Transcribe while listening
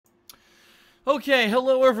Okay,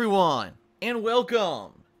 hello everyone, and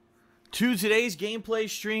welcome to today's gameplay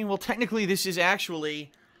stream. Well, technically this is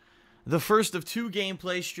actually the first of two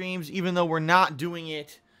gameplay streams, even though we're not doing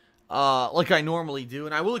it like I normally do,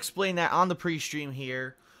 and I will explain that on the pre-stream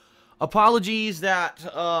here. Apologies that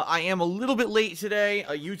I am a little bit late today,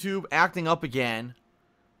 YouTube acting up again,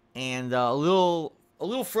 and a little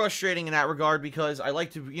frustrating in that regard because I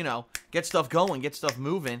like to, get stuff going, get stuff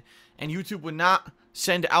moving, and YouTube would not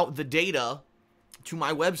send out the data to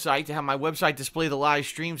my website to have my website display the live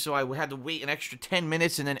stream, so I had to wait an extra 10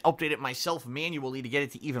 minutes and then update it myself manually to get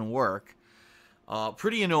it to even work.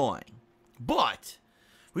 Pretty annoying. But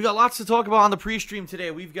we got lots to talk about on the pre-stream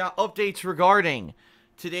today. We've got updates regarding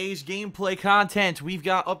today's gameplay content. We've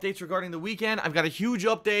got updates regarding the weekend. I've got a huge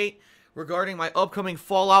update regarding my upcoming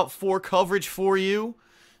Fallout 4 coverage for you.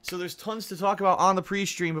 So there's tons to talk about on the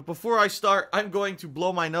pre-stream. But before I start, I'm going to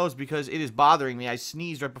blow my nose because it is bothering me. I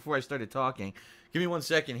sneezed right before I started talking. Give me 1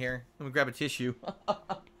 second here. Let me grab a tissue.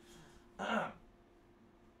 Ugh.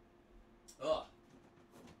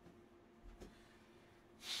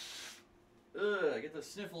 Get the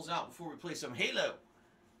sniffles out before we play some Halo.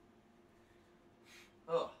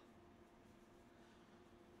 Ugh.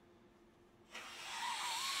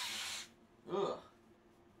 Ugh.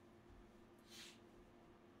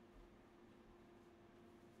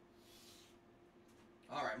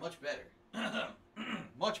 Alright, much better.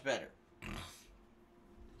 Much better.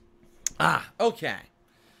 Okay.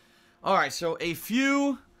 Alright, so a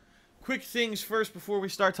few quick things first before we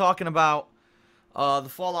start talking about the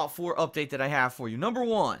Fallout 4 update that I have for you. Number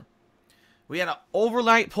one, we had an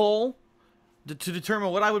overnight poll to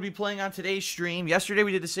determine what I would be playing on today's stream. Yesterday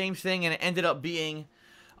we did the same thing and it ended up being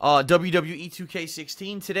WWE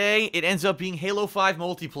 2K16. Today it ends up being Halo 5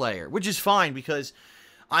 multiplayer, which is fine because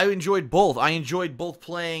I enjoyed both. I enjoyed both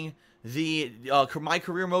playing the my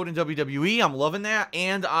career mode in WWE. I'm loving that.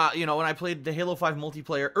 And, when I played the Halo 5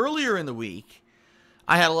 multiplayer earlier in the week,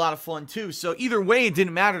 I had a lot of fun too. So either way, it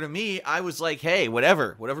didn't matter to me. I was like, hey,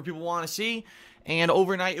 whatever people want to see. And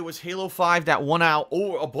overnight, it was Halo 5 that won out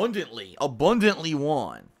abundantly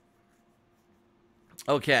won.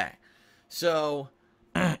 Okay. So,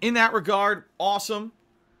 in that regard, awesome.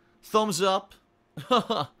 Thumbs up.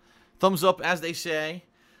 Thumbs up, as they say.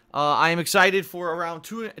 I am excited for around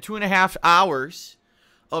two and a half hours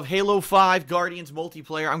of Halo 5 Guardians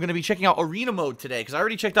multiplayer. I'm going to be checking out Arena mode today because I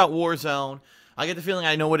already checked out Warzone. I get the feeling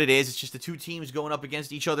I know what it is. It's just the two teams going up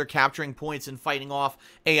against each other, capturing points and fighting off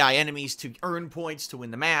AI enemies to earn points to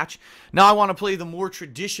win the match. Now I want to play the more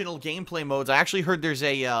traditional gameplay modes. I actually heard there's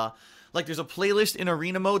a there's a playlist in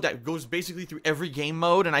Arena mode that goes basically through every game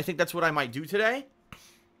mode, and I think that's what I might do today.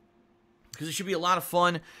 Because it should be a lot of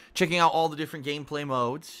fun checking out all the different gameplay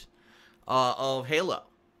modes of Halo.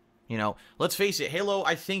 Let's face it, Halo,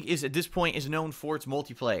 I think, at this point, is known for its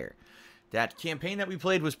multiplayer. That campaign that we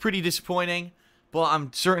played was pretty disappointing, but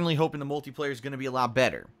I'm certainly hoping the multiplayer is going to be a lot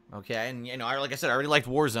better. Okay, and, like I said, I already liked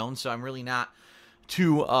Warzone, so I'm really not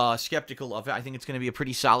too skeptical of it. I think it's going to be a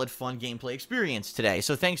pretty solid, fun gameplay experience today.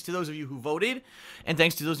 So thanks to those of you who voted, and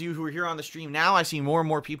thanks to those of you who are here on the stream now. I see more and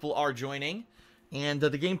more people are joining. And the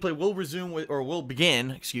gameplay will begin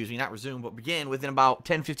within about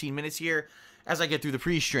 10-15 minutes here as I get through the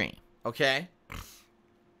pre-stream, okay?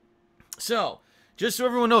 So, just so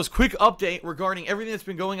everyone knows, quick update regarding everything that's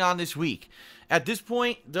been going on this week. At this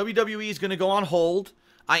point, WWE is going to go on hold.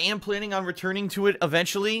 I am planning on returning to it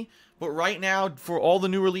eventually, but right now, for all the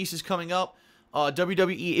new releases coming up,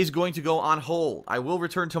 WWE is going to go on hold. I will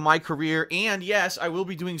return to my career, and yes, I will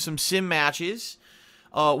be doing some sim matches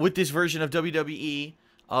with this version of WWE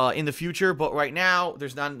in the future, but right now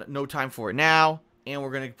there's no time for it now, and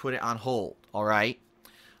we're gonna put it on hold. All right.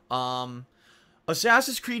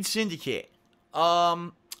 Assassin's Creed Syndicate.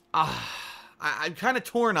 I'm kind of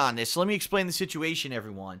torn on this. So let me explain the situation,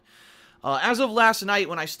 everyone. As of last night,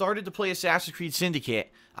 when I started to play Assassin's Creed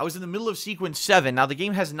Syndicate, I was in the middle of sequence 7. Now the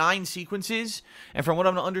game has 9 sequences, and from what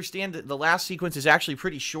I'm gonna understand, the last sequence is actually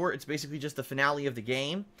pretty short. It's basically just the finale of the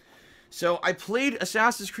game. So, I played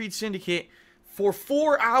Assassin's Creed Syndicate for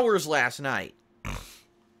 4 hours last night.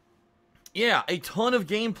 Yeah, a ton of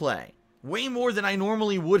gameplay. Way more than I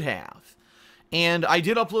normally would have. And I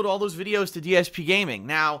did upload all those videos to DSPGaming.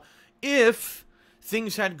 Now, if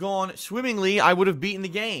things had gone swimmingly, I would have beaten the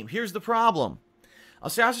game. Here's the problem.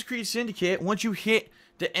 Assassin's Creed Syndicate, once you hit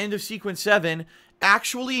the end of Sequence 7,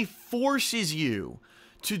 actually forces you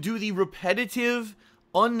to do the repetitive,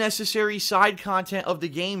 unnecessary side content of the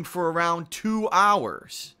game for around 2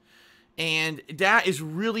 hours. And that is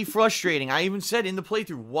really frustrating. I even said in the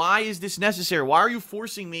playthrough, why is this necessary? Why are you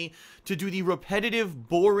forcing me to do the repetitive,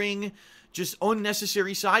 boring, just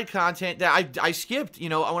unnecessary side content that I skipped. You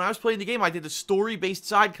know, when I was playing the game, I did the story-based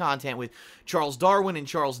side content with Charles Darwin and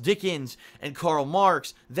Charles Dickens and Karl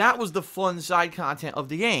Marx. That was the fun side content of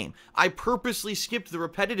the game. I purposely skipped the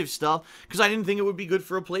repetitive stuff because I didn't think it would be good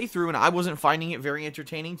for a playthrough, and I wasn't finding it very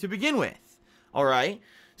entertaining to begin with. All right?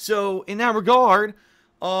 So, in that regard,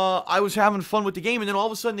 I was having fun with the game, and then all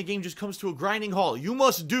of a sudden the game just comes to a grinding halt. You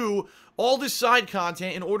must do all this side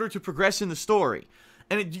content in order to progress in the story.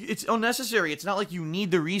 And it's unnecessary. It's not like you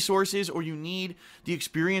need the resources or you need the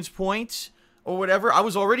experience points or whatever. I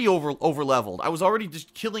was already over leveled. I was already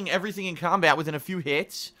just killing everything in combat within a few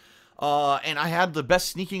hits. And I had the best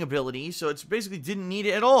sneaking ability, so it's basically didn't need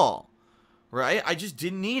it at all. Right? I just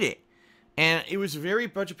didn't need it. And it was very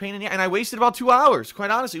much a pain in the ass. And I wasted about 2 hours.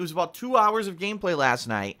 Quite honestly, it was about 2 hours of gameplay last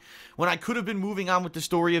night when I could have been moving on with the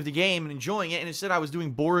story of the game and enjoying it. And instead, I was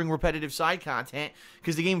doing boring, repetitive side content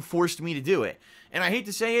because the game forced me to do it. And I hate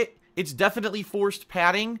to say it, it's definitely forced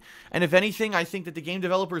padding. And if anything, I think that the game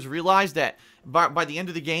developers realized that by the end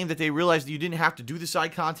of the game that they realized that you didn't have to do the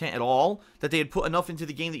side content at all, that they had put enough into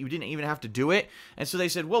the game that you didn't even have to do it. And so they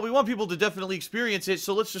said, well, we want people to definitely experience it,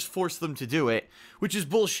 so let's just force them to do it, which is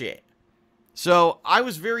bullshit. So I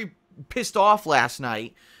was very pissed off last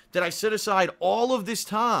night that I set aside all of this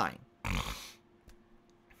time.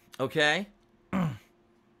 Okay?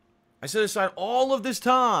 I set aside all of this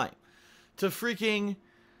time to freaking,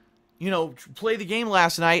 you know, play the game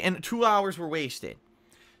last night, and 2 hours were wasted.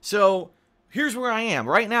 So here's where I am.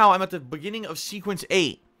 Right now, I'm at the beginning of Sequence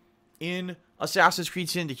 8 in Assassin's Creed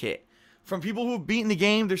Syndicate. From people who have beaten the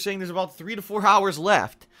game, they're saying there's about 3 to 4 hours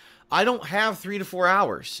left. I don't have 3 to 4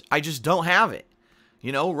 hours. I just don't have it.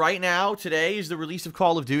 You know, right now, today is the release of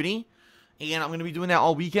Call of Duty, and I'm going to be doing that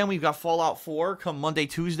all weekend. We've got Fallout 4 come Monday,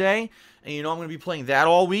 Tuesday, and you know I'm going to be playing that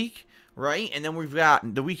all week, right? And then we've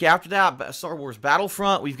got the week after that, Star Wars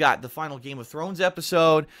Battlefront. We've got the final Game of Thrones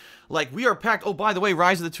episode. Like, we are packed. Oh, by the way,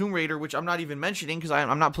 Rise of the Tomb Raider, which I'm not even mentioning because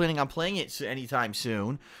I'm not planning on playing it anytime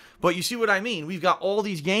soon. But you see what I mean? We've got all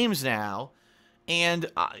these games now,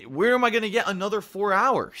 and where am I going to get another 4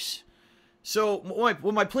 hours? So, what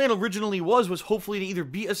my plan originally was hopefully to either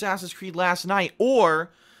beat Assassin's Creed last night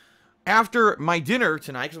or after my dinner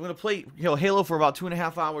tonight, because I'm going to play Halo for about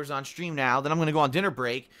 2.5 hours on stream now, then I'm going to go on dinner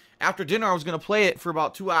break. After dinner, I was going to play it for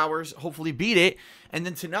about 2 hours, hopefully beat it, and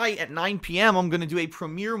then tonight at 9 p.m., I'm going to do a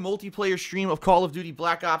premiere multiplayer stream of Call of Duty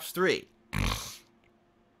Black Ops 3.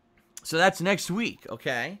 So that's next week,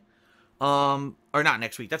 okay? Or not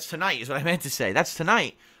next week, that's tonight is what I meant to say. That's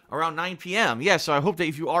tonight. Around 9 p.m. Yeah, so I hope that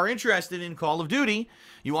if you are interested in Call of Duty,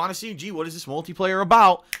 you want to see, gee, what is this multiplayer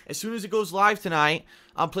about? As soon as it goes live tonight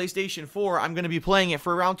on PlayStation 4, I'm going to be playing it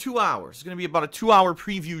for around 2 hours. It's going to be about a 2-hour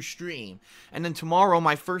preview stream. And then tomorrow,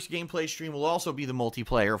 my first gameplay stream will also be the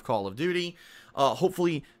multiplayer of Call of Duty.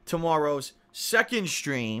 Hopefully, tomorrow's second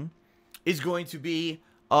stream is going to be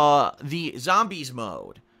the Zombies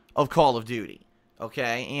mode of Call of Duty.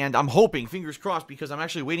 Okay, and I'm hoping, fingers crossed, because I'm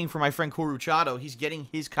actually waiting for my friend Coruchado. He's getting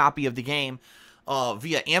his copy of the game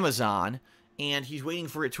via Amazon, and he's waiting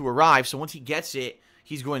for it to arrive. So once he gets it,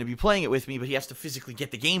 he's going to be playing it with me, but he has to physically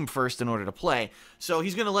get the game first in order to play. So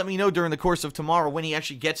he's going to let me know during the course of tomorrow when he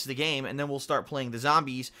actually gets the game, and then we'll start playing the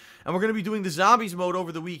Zombies. And we're going to be doing the Zombies mode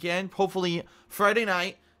over the weekend, hopefully Friday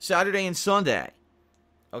night, Saturday, and Sunday.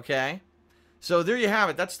 Okay? So there you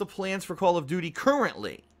have it. That's the plans for Call of Duty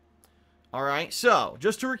currently. Alright, so,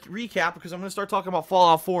 just to recap, because I'm going to start talking about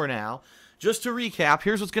Fallout 4 now. Just to recap,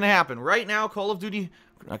 here's what's going to happen. Right now, Call of Duty,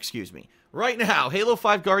 right now, Halo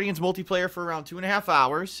 5 Guardians multiplayer for around 2.5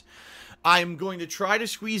 hours. I'm going to try to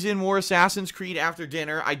squeeze in more Assassin's Creed after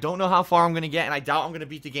dinner. I don't know how far I'm going to get, and I doubt I'm going to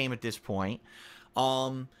beat the game at this point.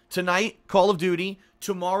 Tonight, Call of Duty.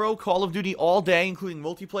 Tomorrow, Call of Duty all day, including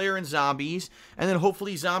multiplayer and zombies. And then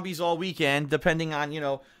hopefully zombies all weekend, depending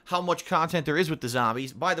on, how much content there is with the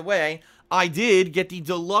zombies. By the way, I did get the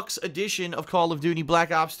deluxe edition of Call of Duty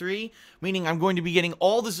Black Ops 3, meaning I'm going to be getting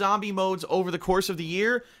all the zombie modes over the course of the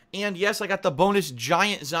year. And yes, I got the bonus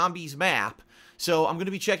Giant Zombies map. So I'm going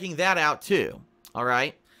to be checking that out too.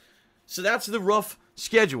 Alright? So that's the rough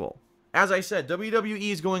schedule. As I said,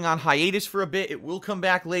 WWE is going on hiatus for a bit. It will come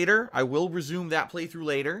back later. I will resume that playthrough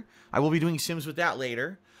later. I will be doing Sims with that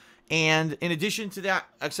later. And in addition to that,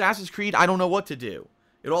 Assassin's Creed, I don't know what to do.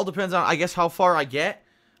 It all depends on, I guess, how far I get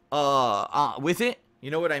with it.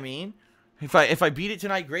 You know what I mean? If I beat it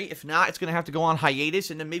tonight, great. If not, it's going to have to go on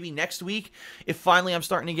hiatus. And then maybe next week, if finally I'm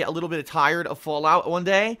starting to get a little bit tired of Fallout one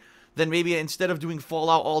day, then maybe instead of doing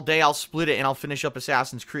Fallout all day, I'll split it and I'll finish up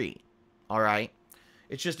Assassin's Creed. Alright?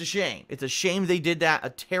 It's just a shame. It's a shame they did that. A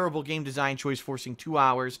terrible game design choice, forcing 2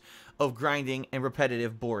 hours of grinding and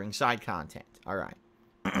repetitive, boring side content. Alright.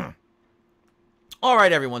 All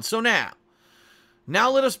right, everyone. So now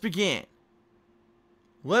let us begin.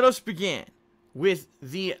 Let us begin with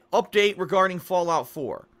the update regarding Fallout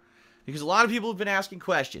 4. Because a lot of people have been asking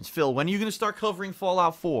questions. Phil, when are you going to start covering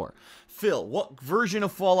Fallout 4? Phil, what version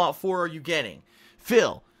of Fallout 4 are you getting?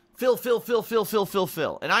 Phil.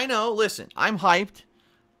 And I know, listen, I'm hyped.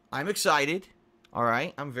 I'm excited. All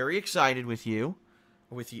right? I'm very excited with you.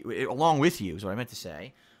 Along with you is what I meant to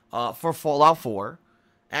say. For Fallout 4.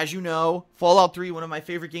 As you know, Fallout 3, one of my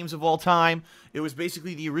favorite games of all time. It was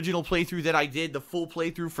basically the original playthrough that I did, the full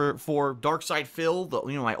playthrough for Darkside Phil,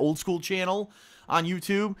 my old school channel on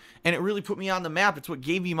YouTube, and it really put me on the map. It's what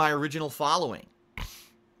gave me my original following.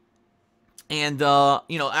 And,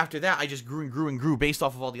 after that, I just grew and grew and grew based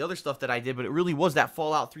off of all the other stuff that I did, but it really was that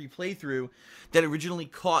Fallout 3 playthrough that originally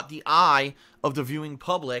caught the eye of the viewing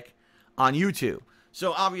public on YouTube.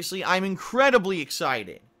 So, obviously, I'm incredibly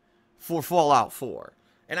excited for Fallout 4.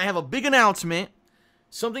 And I have a big announcement,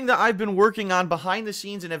 something that I've been working on behind the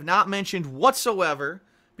scenes and have not mentioned whatsoever,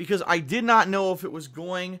 because I did not know if it was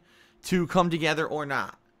going to come together or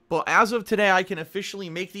not. But as of today, I can officially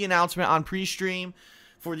make the announcement on pre-stream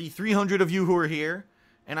for the 300 of you who are here,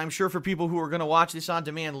 and I'm sure for people who are going to watch this on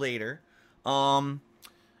demand later. And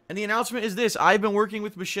the announcement is this: I've been working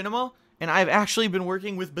with Machinima, and I've actually been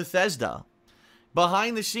working with Bethesda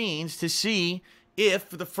behind the scenes to see if,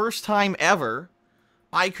 for the first time ever,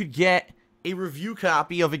 I could get a review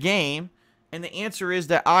copy of a game, and the answer is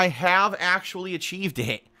that I have actually achieved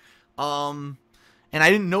it. And I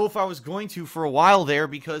didn't know if I was going to for a while there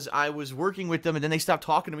because I was working with them, and then they stopped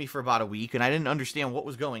talking to me for about a week, and I didn't understand what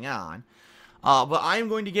was going on. But I am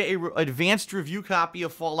going to get an advanced review copy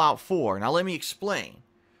of Fallout 4. Now, let me explain.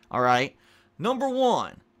 All right? Number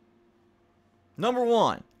one,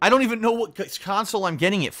 I don't even know what console I'm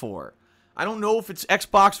getting it for. I don't know if it's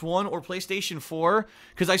Xbox One or PlayStation 4,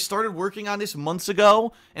 because I started working on this months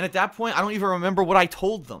ago, and at that point, I don't even remember what I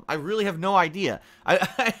told them. I really have no idea.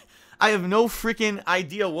 I have no freaking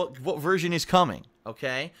idea what version is coming,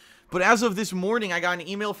 okay? But as of this morning, I got an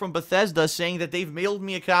email from Bethesda saying that they've mailed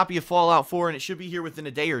me a copy of Fallout 4, and it should be here within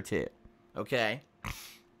a day or two, okay?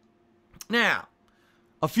 Now,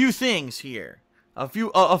 a few things here. A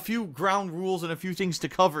few ground rules and a few things to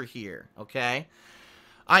cover here, okay?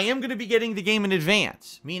 I am going to be getting the game in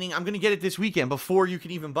advance, meaning I'm going to get it this weekend before you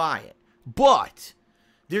can even buy it. But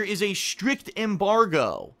there is a strict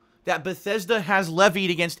embargo that Bethesda has levied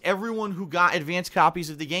against everyone who got advanced copies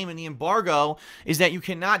of the game, and the embargo is that you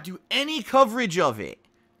cannot do any coverage of it,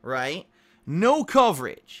 right? No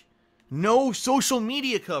coverage. No social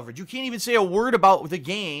media coverage. You can't even say a word about the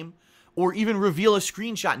game or even reveal a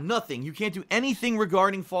screenshot. Nothing. You can't do anything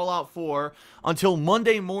regarding Fallout 4 until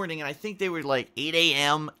Monday morning, and I think they were like 8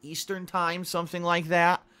 a.m. Eastern time, something like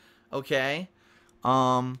that. Okay?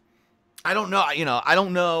 I don't know. I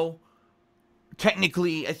don't know.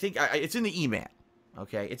 Technically, I think it's in the email.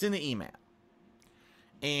 Okay? It's in the email.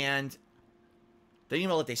 And the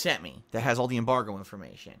email that they sent me that has all the embargo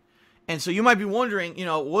information. And so you might be wondering,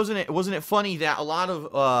 wasn't it funny that a lot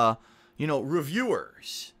of,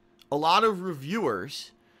 reviewers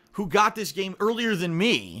who got this game earlier than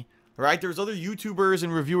me, right? There's other YouTubers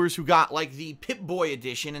and reviewers who got, like, the Pip-Boy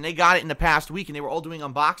edition, and they got it in the past week, and they were all doing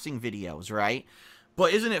unboxing videos, right?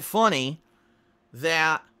 But isn't it funny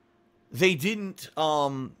that they didn't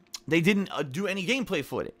do any gameplay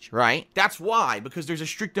footage, right? That's why, because there's a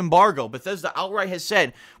strict embargo. Bethesda outright has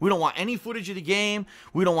said, we don't want any footage of the game,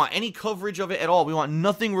 we don't want any coverage of it at all, we want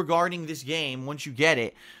nothing regarding this game once you get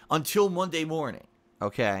it until Monday morning,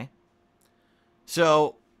 okay?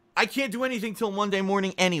 So, I can't do anything till Monday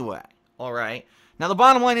morning anyway, alright? Now, the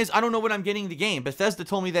bottom line is, I don't know when I'm getting the game. Bethesda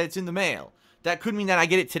told me that it's in the mail. That could mean that I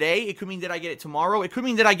get it today, it could mean that I get it tomorrow, it could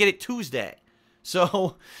mean that I get it Tuesday.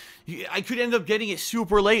 So, I could end up getting it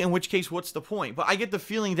super late, in which case, what's the point? But I get the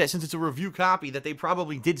feeling that since it's a review copy, that they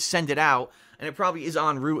probably did send it out, and it probably is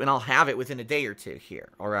en route, and I'll have it within a day or two here,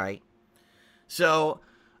 alright? So,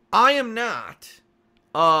 I am not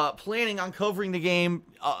planning on covering the game,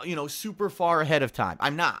 super far ahead of time.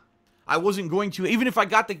 I'm not. I wasn't going to. Even if I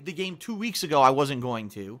got the game 2 weeks ago, I wasn't going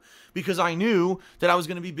to, because I knew that I was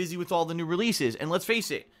going to be busy with all the new releases. And let's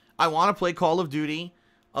face it, I want to play Call of Duty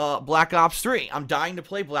Black Ops 3. I'm dying to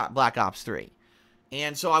play Black Ops 3.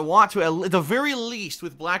 And so I want to, at the very least,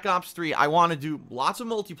 with Black Ops 3, I want to do lots of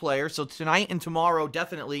multiplayer. So tonight and tomorrow,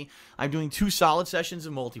 definitely, I'm doing 2 solid sessions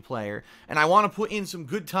of multiplayer. And I want to put in some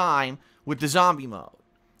good time with the zombie mode.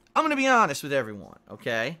 I'm going to be honest with everyone,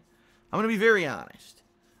 okay? I'm going to be very honest.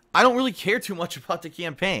 I don't really care too much about the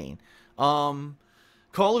campaign. Call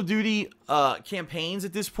of Duty campaigns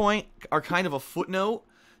at this point are kind of a footnote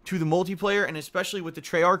to the multiplayer, and especially with the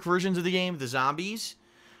Treyarch versions of the game, the zombies.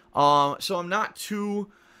 So I'm not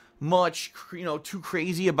too much, too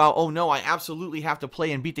crazy about, oh no, I absolutely have to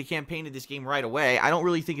play and beat the campaign of this game right away. I don't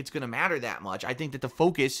really think it's going to matter that much. I think that the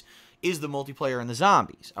focus is the multiplayer and the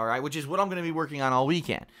zombies, all right, which is what I'm going to be working on all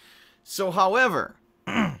weekend. So, however,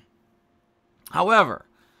 I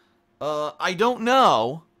don't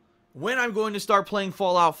know when I'm going to start playing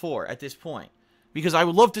Fallout 4 at this point, because I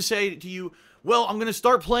would love to say to you, well, I'm going to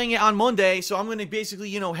start playing it on Monday, so I'm going to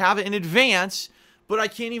basically, have it in advance. But I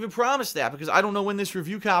can't even promise that because I don't know when this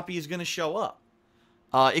review copy is going to show up.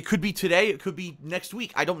 It could be today. It could be next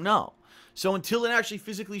week. I don't know. So until it actually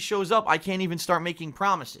physically shows up, I can't even start making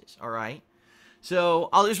promises, all right? So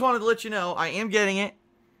I just wanted to let you know I am getting it.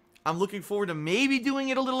 I'm looking forward to maybe doing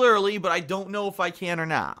it a little early, but I don't know if I can or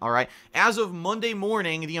not, all right? As of Monday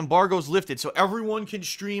morning, the embargo's lifted, so everyone can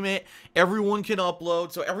stream it, everyone can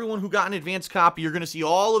upload, so everyone who got an advanced copy, you're going to see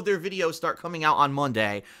all of their videos start coming out on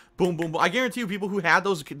Monday. Boom, boom, boom. I guarantee you people who had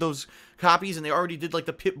those copies and they already did, like,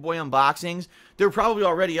 the Pip-Boy unboxings, they're probably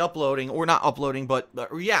already uploading, or not uploading, but,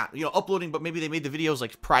 uploading, but maybe they made the videos,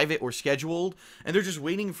 like, private or scheduled, and they're just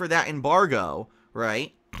waiting for that embargo,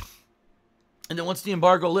 right? And then once the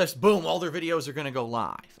embargo lifts, boom, all their videos are going to go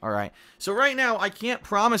live, all right? So right now, I can't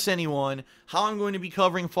promise anyone how I'm going to be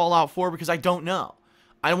covering Fallout 4 because I don't know.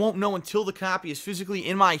 I won't know until the copy is physically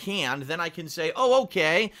in my hand. Then I can say, oh,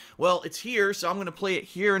 okay, well, it's here, so I'm going to play it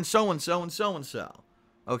here and so-and-so and so-and-so,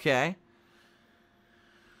 okay?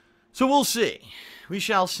 So we'll see. We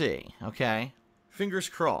shall see, okay? Fingers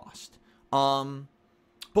crossed.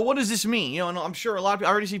 But what does this mean? And I'm sure a lot of people,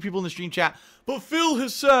 I already see people in the stream chat, but Phil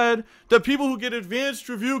has said that people who get advanced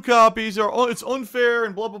review copies it's unfair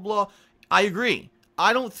and blah, blah, blah. I agree.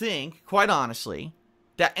 I don't think, quite honestly,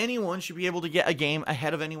 that anyone should be able to get a game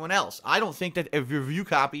ahead of anyone else. I don't think that a review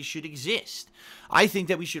copy should exist. I think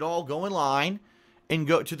that we should all go in line and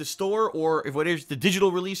go to the store, or if it's the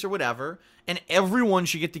digital release or whatever, and everyone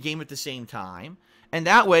should get the game at the same time. And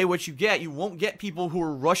that way, what you won't get people who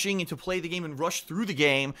are rushing to play the game and rush through the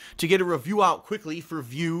game to get a review out quickly for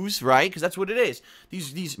views, right? Because that's what it is.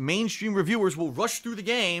 These mainstream reviewers will rush through the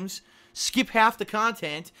games, skip half the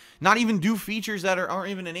content, not even do features that aren't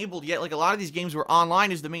even enabled yet. Like a lot of these games where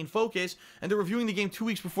online is the main focus, and they're reviewing the game 2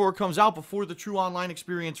 weeks before it comes out, before the true online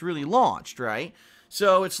experience really launched, right?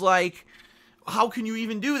 So it's like, how can you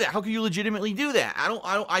even do that? How can you legitimately do that?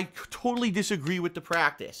 I totally disagree with the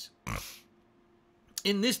practice.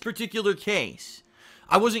 In this particular case,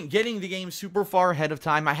 I wasn't getting the game super far ahead of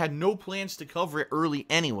time. I had no plans to cover it early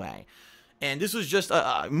anyway. And this was just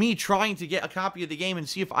me trying to get a copy of the game and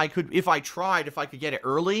see if I could get it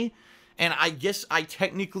early. And I guess I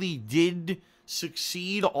technically did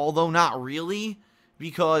succeed, although not really,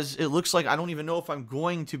 because it looks like I don't even know if I'm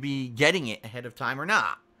going to be getting it ahead of time or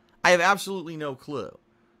not. I have absolutely no clue.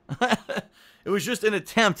 It was just an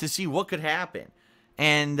attempt to see what could happen.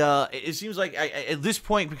 And it seems like at this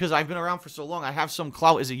point, because I've been around for so long, I have some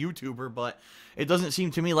clout as a YouTuber, but it doesn't seem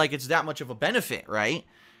to me like it's that much of a benefit, right?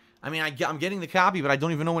 I mean, I'm getting the copy, but I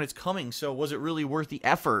don't even know when it's coming, so was it really worth the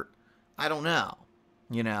effort? I don't know,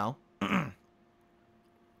 you know?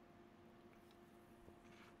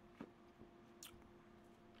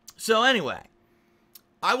 So anyway,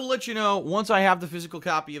 I will let you know once I have the physical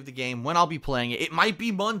copy of the game, when I'll be playing it. It might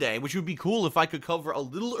be Monday, which would be cool if I could cover a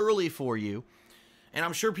little early for you. And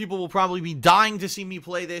I'm sure people will probably be dying to see me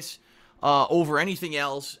play this over anything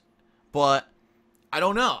else. But I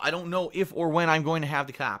don't know. I don't know if or when I'm going to have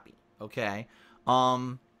the copy. Okay?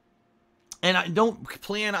 And I don't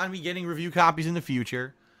plan on me getting review copies in the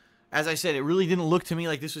future. As I said, it really didn't look to me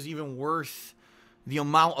like this was even worth the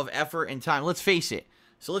amount of effort and time. Let's face it.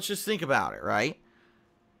 So let's just think about it, right?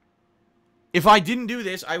 If I didn't do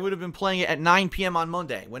this, I would have been playing it at 9 p.m. on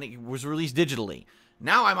Monday when it was released digitally.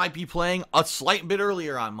 Now I might be playing a slight bit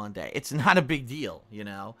earlier on Monday. It's not a big deal, you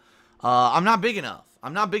know. I'm not big enough.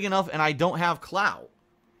 I'm not big enough, and I don't have clout.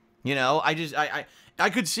 You know, I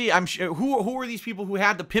could see. I'm sure who are these people who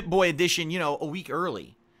had the Pip-Boy edition, you know, a week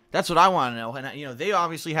early? That's what I want to know. And you know, they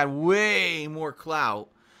obviously had way more clout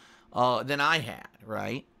than I had,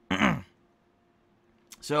 right?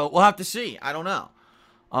 So we'll have to see. I don't know.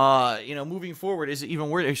 You know, moving forward, is it even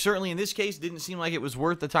worth it? Certainly in this case, it didn't seem like it was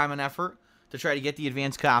worth the time and effort to try to get the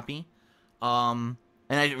advanced copy. And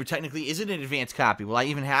technically, is it an advanced copy? Will I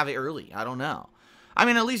even have it early? I don't know. I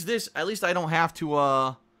mean, at least I don't have to,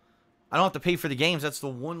 I don't have to pay for the games. That's the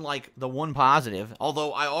one positive.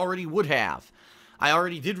 Although I already would have. I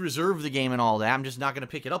already did reserve the game and all that. I'm just not going to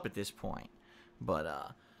pick it up at this point.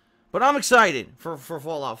 But But I'm excited for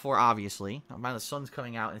Fallout 4, obviously. The sun's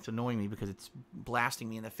coming out, and it's annoying me because it's blasting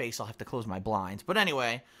me in the face. I'll have to close my blinds. But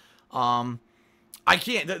anyway, I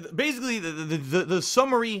can't. Basically, the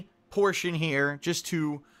summary portion here, just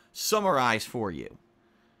to summarize for you.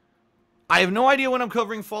 I have no idea when I'm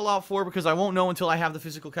covering Fallout 4 because I won't know until I have the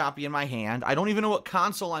physical copy in my hand. I don't even know what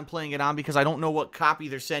console I'm playing it on because I don't know what copy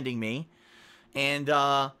they're sending me. And,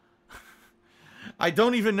 I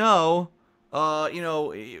don't even know, you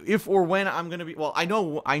know, if or when I'm going to be... Well, I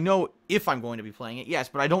know if I'm going to be playing it, yes,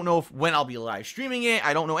 but I don't know when I'll be live streaming it.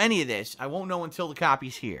 I don't know any of this. I won't know until the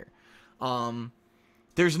copy's here.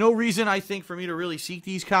 There's no reason, I think, for me to really seek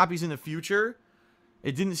these copies in the future.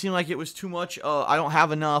 It didn't seem like it was too much. I don't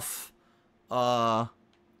have enough... I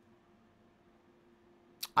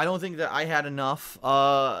don't think that I had enough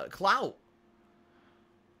clout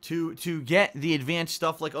to get the advanced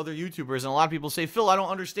stuff like other YouTubers. And a lot of people say, Phil, I don't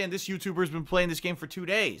understand. This YouTuber's been playing this game for 2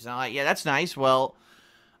 days. And I'm like, yeah, that's nice. Well,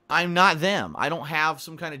 I'm not them. I don't have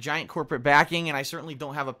some kind of giant corporate backing, and I certainly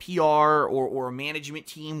don't have a PR or a management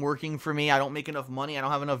team working for me. I don't make enough money. I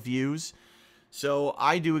don't have enough views. So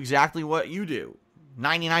I do exactly what you do.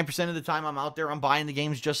 99% of the time I'm out there, I'm buying the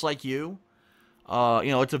games just like you.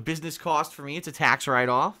 You know, it's a business cost for me. It's a tax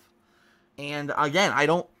write-off. And again, I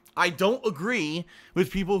don't agree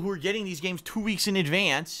with people who are getting these games 2 weeks in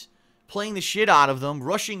advance, playing the shit out of them,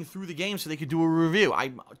 rushing through the game so they could do a review.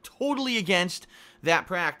 I'm totally against that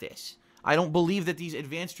practice. I don't believe that these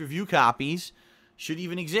advanced review copies should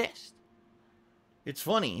even exist. It's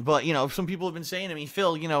funny, but, you know, some people have been saying to me,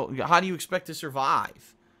 Phil, you know, how do you expect to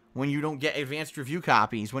survive when you don't get advanced review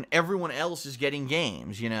copies, when everyone else is getting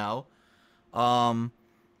games, you know?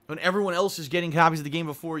 When everyone else is getting copies of the game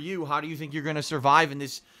before you, how do you think you're going to survive in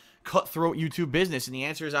this cutthroat YouTube business? And the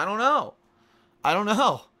answer is, I don't know. I don't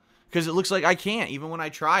know. Because it looks like I can't. Even when I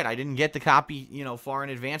tried, I didn't get the copy, you know, far in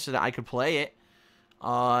advance so that I could play it.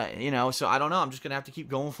 You know, so I don't know. I'm just going to have to keep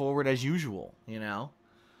going forward as usual, you know.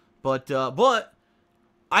 But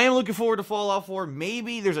I am looking forward to Fallout 4.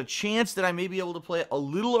 Maybe there's a chance that I may be able to play it a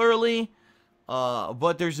little early.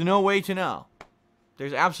 But there's no way to know.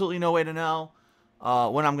 There's absolutely no way to know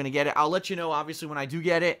when I'm going to get it. I'll let you know, obviously, when I do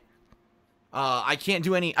get it. I can't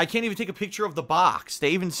even take a picture of the box. They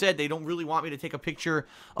even said they don't really want me to take a picture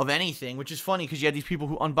of anything, which is funny because you had these people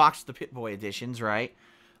who unboxed the Pip-Boy editions, right?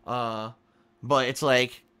 But it's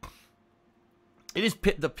like, it is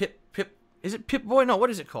is it Pip-Boy? No, what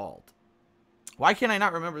is it called? Why can't I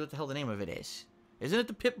not remember what the hell the name of it is? Isn't it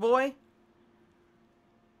the Pip-Boy?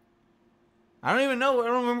 I don't even know. I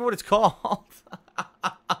don't remember what it's called.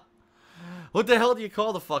 What the hell do you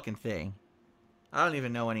call the fucking thing? I don't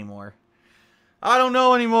even know anymore. I don't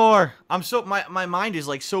know anymore. I'm so... My mind is,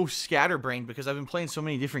 like, so scatterbrained because I've been playing so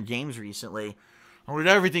many different games recently. And with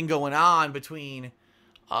everything going on between,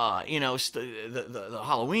 you know, the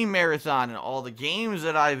Halloween marathon and all the games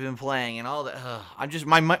that I've been playing and all that... I'm just...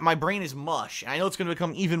 My brain is mush. And I know it's going to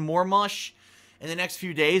become even more mush in the next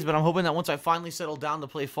few days, but I'm hoping that once I finally settle down to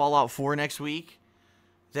play Fallout 4 next week,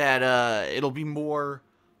 that it'll be more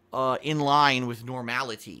in line with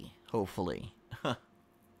normality, hopefully.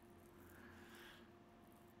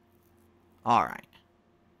 Alright.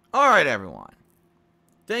 Alright, everyone.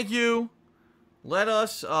 Thank you. Let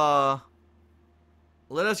us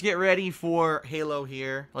get ready for Halo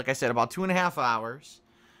here. Like I said, about 2.5 hours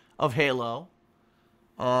of Halo.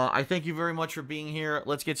 I thank you very much for being here.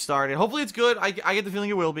 Let's get started. Hopefully it's good. I get the feeling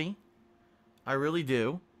it will be. I really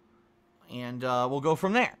do. And we'll go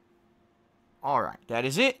from there. Alright, that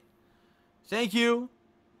is it. Thank you.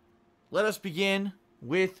 Let us begin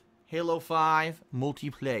with Halo 5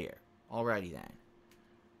 multiplayer. Alrighty then.